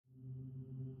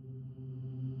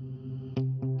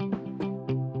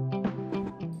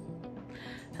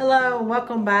Hello, and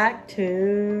welcome back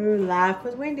to Life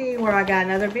with Wendy, where I got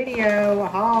another video, a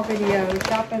haul video,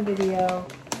 shopping video.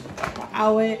 I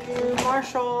went to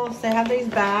Marshall's. They have these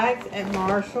bags at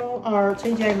Marshall or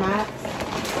Tjmaxx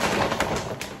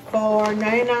for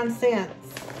 99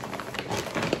 cents.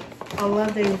 I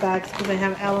love these bags because they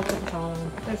have elephants on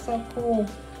them. They're so cool.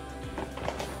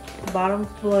 The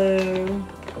bottom's blue,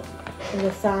 and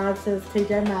the side says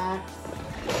Tjmaxx,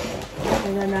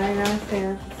 and they're 99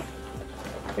 cents.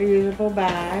 Reusable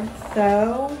bags.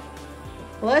 So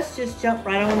let's just jump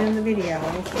right on in the video.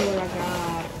 Let's see what I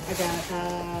got. I got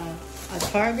a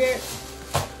Target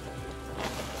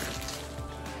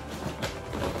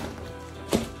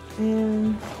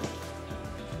and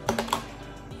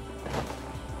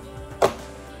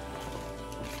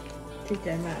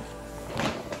Tjmaxx.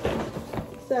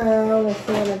 So let's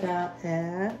see what I got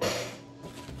at.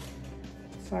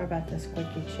 Sorry about this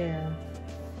squeaky chair.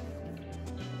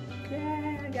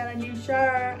 Yeah, I got a new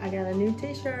shirt. I got a new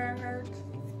t-shirt.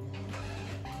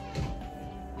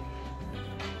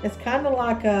 It's kind of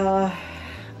like a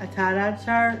tie-dye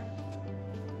shirt.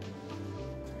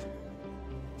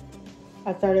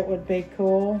 I thought it would be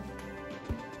cool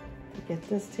to get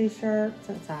this t-shirt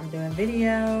since I'm doing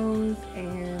videos,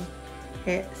 and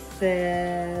it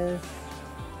says,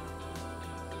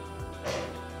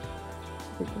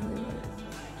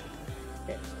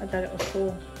 I thought it was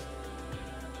cool.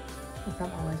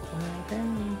 I'm always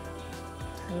going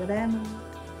Alabama,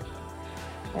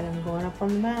 and I'm going up on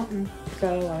the mountain.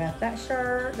 So I got that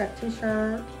shirt, that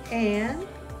t-shirt, and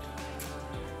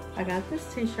I got this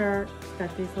t-shirt. It's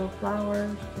got these little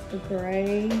flowers, just a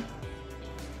gray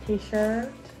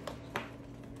t-shirt.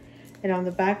 And on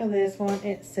the back of this one,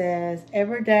 it says,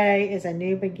 "Every day is a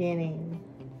new beginning."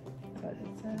 That's what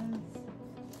it says.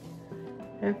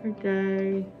 Every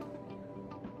day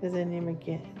is a new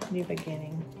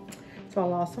beginning. So I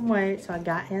lost some weight, so I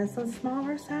got in some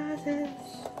smaller sizes.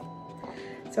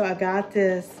 So I got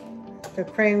the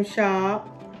cream shop.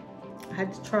 I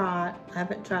had to try it. I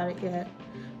haven't tried it yet,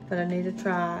 but I need to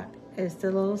try it. It's the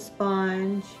little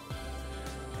sponge.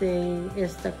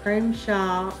 It's the cream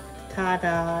shop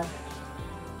tie-dye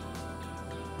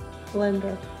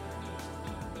blender.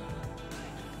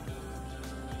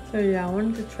 So yeah, I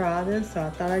wanted to try this, so I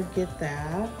thought I'd get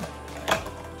that.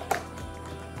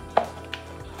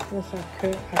 Yes, I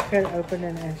could open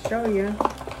it and show you.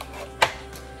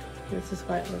 This is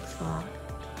what it looks like.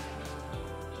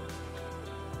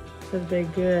 This would be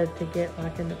good to get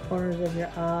like in the corners of your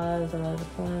eyes or the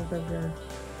corners of your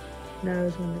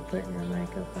nose when you're putting your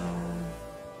makeup on.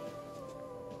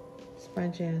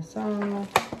 Spongy and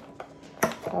soft.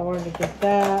 I wanted to get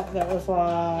that. That was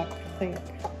like, I think,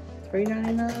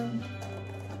 $3.99.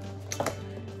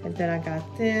 And then I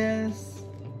got this.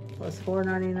 It was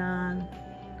 $4.99.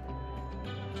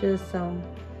 Just some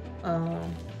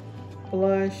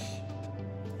blush.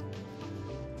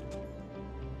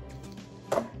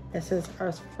 It says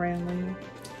earth friendly.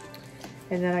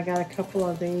 And then I got a couple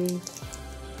of these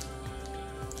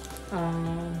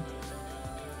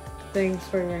things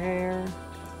for your hair.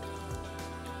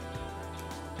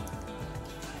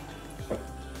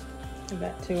 I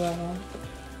got 2 of them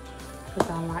because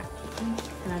I like them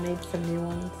and I need some new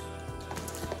ones.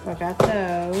 So I got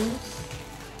those.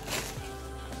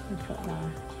 Put my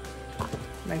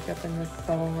makeup in this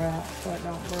bubble wrap so it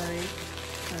don't break.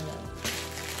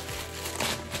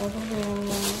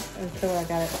 Until I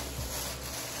got it.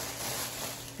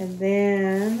 And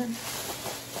then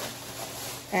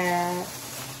at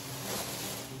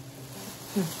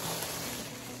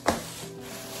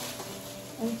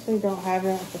actually don't have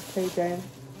it at the TJ.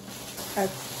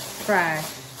 That's trash.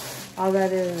 All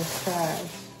that is trash.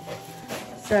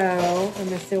 So let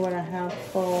me see what I have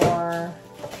for.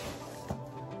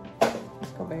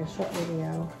 Be a short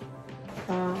video.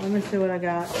 Let me see what I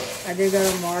got. I did go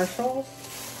to Marshall's.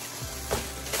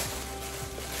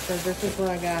 So this is what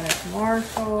I got at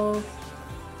Marshall's.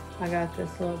 I got this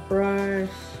little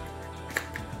brush.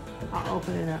 I'll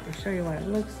open it up and show you what it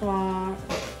looks like.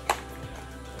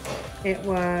 It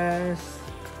was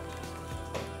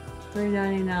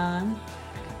 $3.99.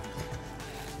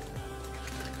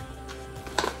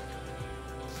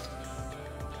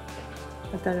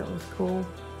 I thought it was cool.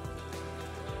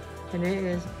 And it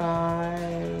is by,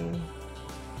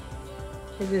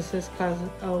 it just says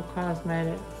Old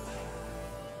Cosmetics.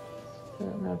 I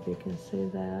don't know if you can see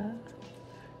that.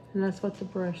 And that's what the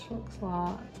brush looks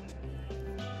like.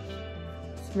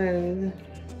 Smooth.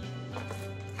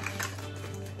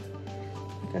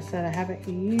 Like I said, I haven't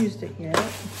used it yet.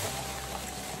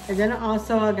 And then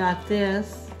also I got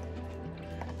this.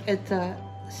 It's a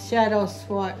Shadow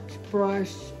Swatch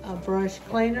brush, brush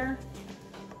cleaner.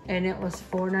 And it was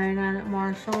 $4.99 at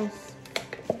Marshall's.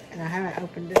 And I haven't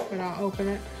opened it, but I'll open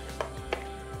it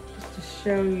just to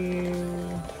show you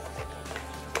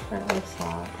what it looks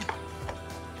like.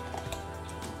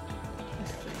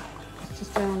 Let's see. It's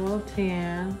just in a little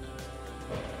tin.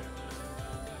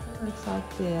 It looks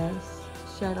like this.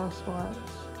 Shadow Swatch.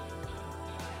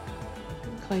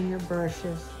 Clean your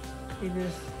brushes. You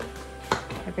just,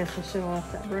 I guess I should have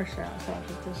left that brush out so I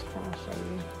could just kind of show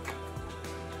you.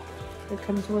 It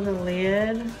comes with a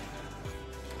lid.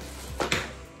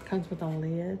 Comes with a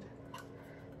lid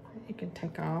that you can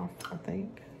take off, I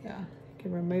think. Yeah, you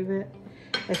can remove it.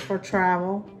 It's for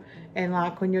travel. And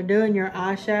like when you're doing your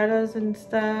eyeshadows and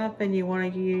stuff and you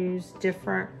want to use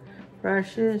different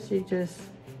brushes, you just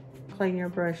clean your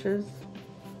brushes.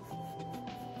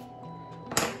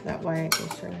 That way it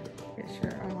gets your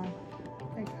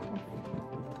thing off.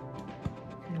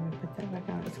 And we put that back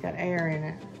on. It's got air in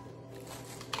it.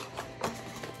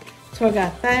 So I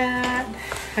got that.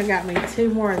 I got me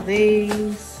 2 more of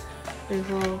these. These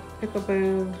little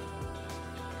peekaboo.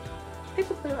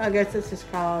 Peekaboo, I guess this is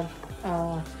called.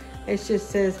 It just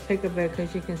says peekaboo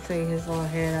because you can see his little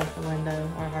head out the window,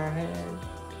 or her head.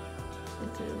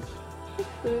 It says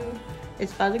peekaboo.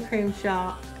 It's by the Cream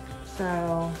Shop.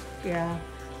 So, yeah.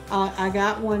 I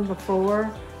got one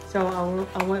before. So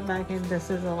I went back and this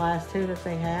is the last 2 that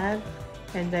they had.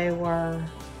 And they were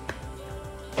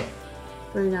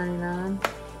 $3.99.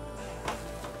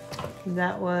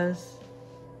 That was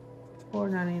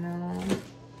 $4.99.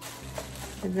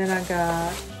 And then I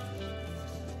got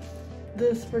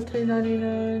this for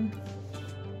 $2.99.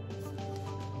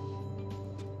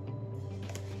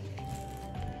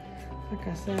 Like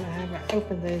I said, I haven't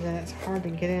opened these and it's hard to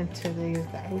get into these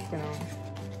to open them.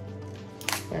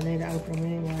 But I need to open them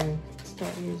anyway,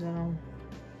 start using them.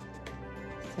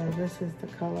 So this is the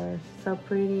color, so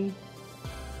pretty.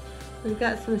 We've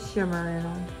got some shimmer in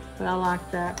them, but I like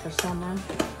that for summer.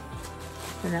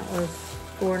 And that was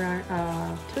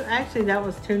actually that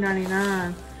was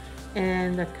 $2.99,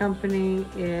 and the company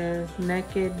is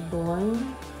Naked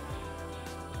Bloom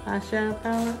eyeshadow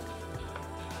palette.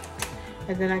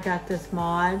 And then I got this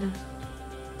Mod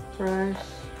brush.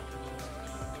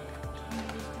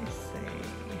 Let's see, how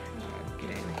do I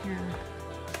get in here?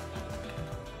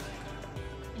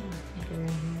 Get in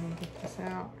here and get this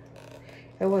out.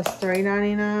 It was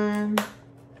 $3.99.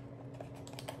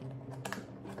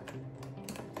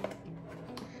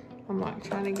 I'm like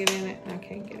trying to get in it and I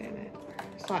can't get in it.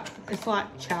 It's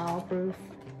like childproof.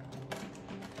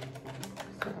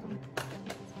 So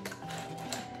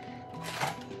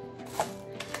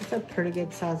it's a pretty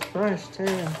good sized brush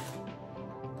too.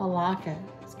 I like it.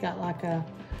 It's got like a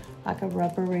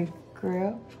rubbery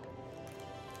grip.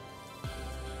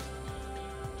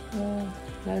 Yeah,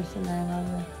 there's the name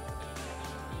of it.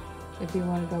 If you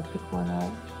want to go pick one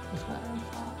up, that's what it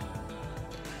looks like.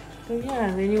 So yeah,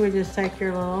 and then you would just take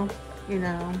your little, you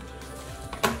know,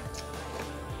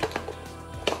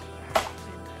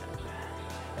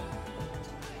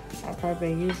 I'll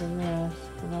probably be using this,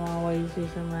 and I'm always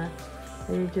using that.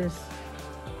 And you just,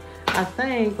 I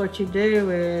think what you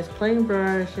do is clean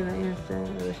brush and an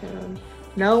instant,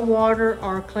 no water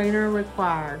or cleaner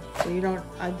required. So you don't,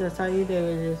 that's all you do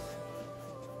is just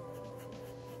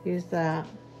use that.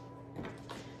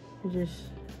 You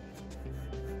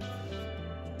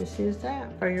just use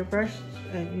that for your brush,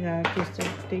 you know, just to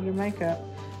do your makeup.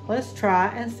 Let's try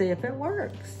and see if it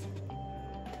works.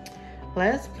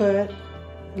 I'm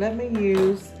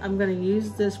gonna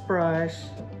use this brush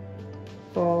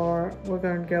we're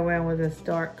gonna go in with this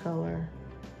dark color.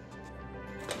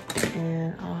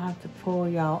 And I'll have to pull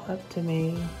y'all up to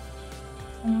me.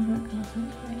 I'm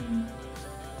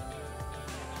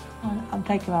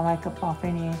taking my makeup off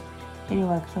anyway,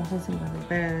 because this isn't gonna be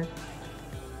bad.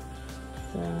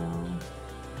 So,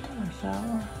 my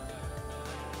shower.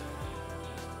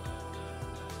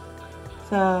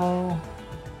 So,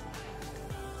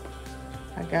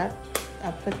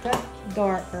 I put that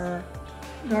dark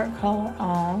color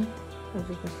on, as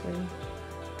you can see.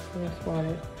 That's what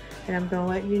it. And I'm gonna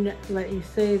let you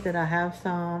see that I have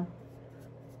some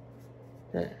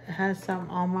that has some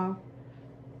on my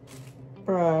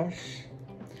brush,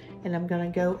 and I'm gonna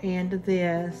go into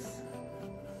this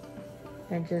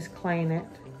and just clean it.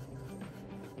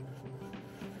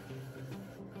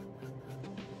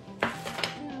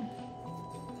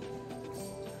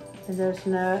 And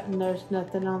there's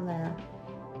nothing on there.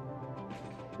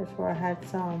 That's where I had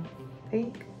some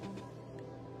pink.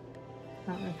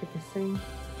 I don't know if you can see.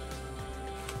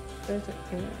 Does it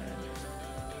good?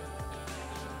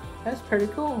 That's pretty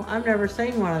cool. I've never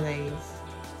seen one of these.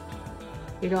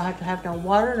 You don't have to have no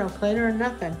water, no cleaner, or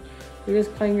nothing. You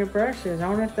just clean your brushes. I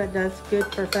wonder if that does good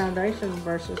for foundation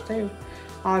brushes too.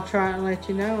 I'll try it and let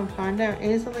you know and find out.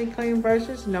 Instantly clean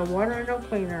brushes, no water and no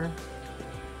cleaner.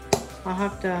 I'll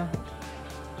have to,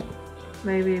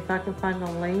 maybe if I can find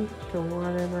a link to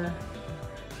whatever.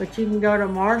 But you can go to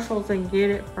Marshall's and get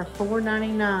it for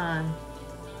 $4.99.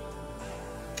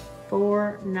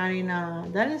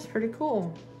 $4.99. That is pretty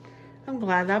cool. I'm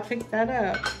glad I picked that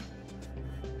up.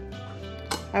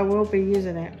 I will be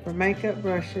using it for makeup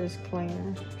brushes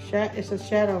cleaner. It's a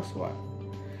shadow swap.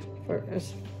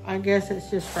 I guess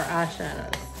it's just for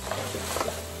eyeshadows.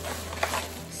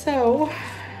 So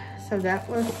that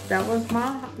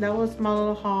was my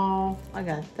little haul. I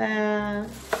got that.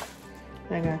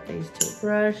 I got these 2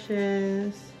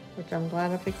 brushes, which I'm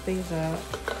glad I picked these up.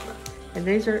 And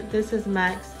this is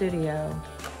Max Studio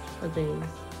for these.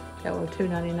 That were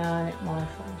 $2.99 at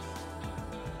Marshall's.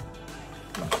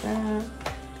 Like that.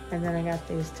 And then I got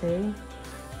these 2.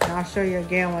 And I'll show you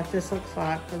again what this looks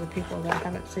like for the people that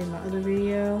haven't seen my other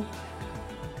video.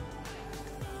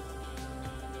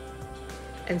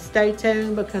 And stay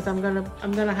tuned because I'm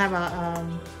gonna have a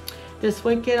this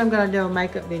weekend I'm gonna do a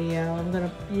makeup video. I'm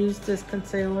gonna use this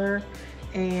concealer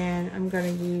and I'm gonna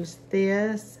use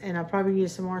this and I'll probably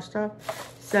use some more stuff.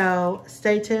 So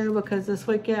stay tuned because this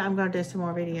weekend I'm gonna do some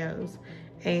more videos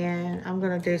and I'm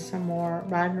gonna do some more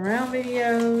riding around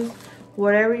videos.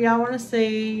 Whatever y'all want to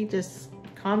see, just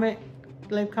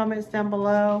leave comments down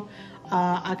below.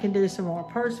 I can do some more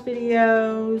purse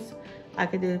videos. I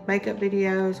can do makeup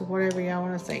videos, whatever y'all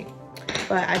want to see.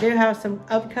 But I do have some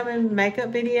upcoming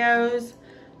makeup videos.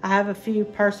 I have a few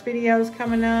purse videos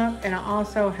coming up, and I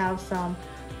also have some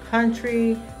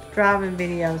country driving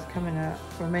videos coming up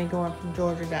for me going from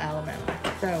Georgia to Alabama.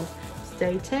 So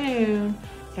stay tuned,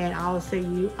 and I'll see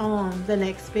you on the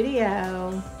next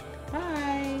video.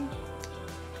 Bye.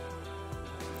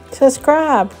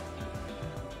 Subscribe,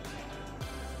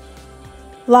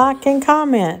 like, and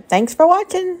comment. Thanks for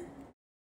watching.